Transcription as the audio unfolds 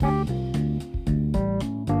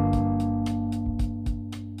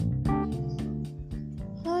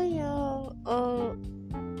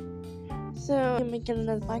making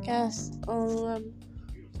another podcast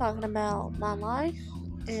talking about my life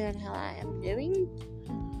and how I am doing.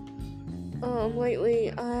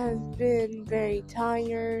 Lately I've been very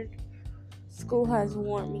tired. School has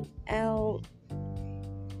worn me out.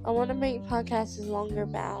 I want to make podcasts longer,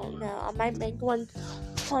 but I don't know. I might make one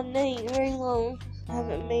day very long. I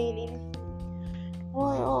haven't made any.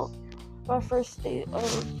 Well, my first day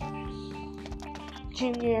of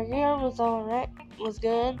junior year was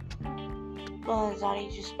good. But I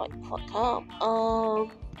just like fuck up.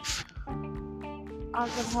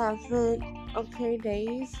 I've been having okay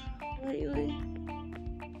days lately.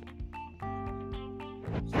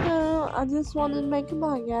 So I just wanted to make a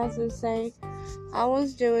podcast and say I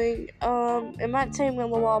was doing. It might take me a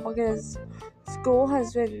little while because school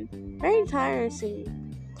has been very tiring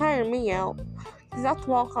me out. Because I have to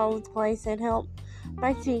walk all over the place and help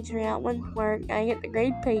my teacher out with work. I get to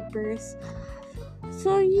grade papers.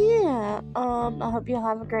 So yeah, I hope you'll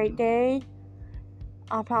have a great day.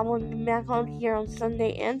 I'll probably be back on here on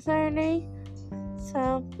Sunday and Saturday.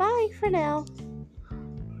 So bye for now.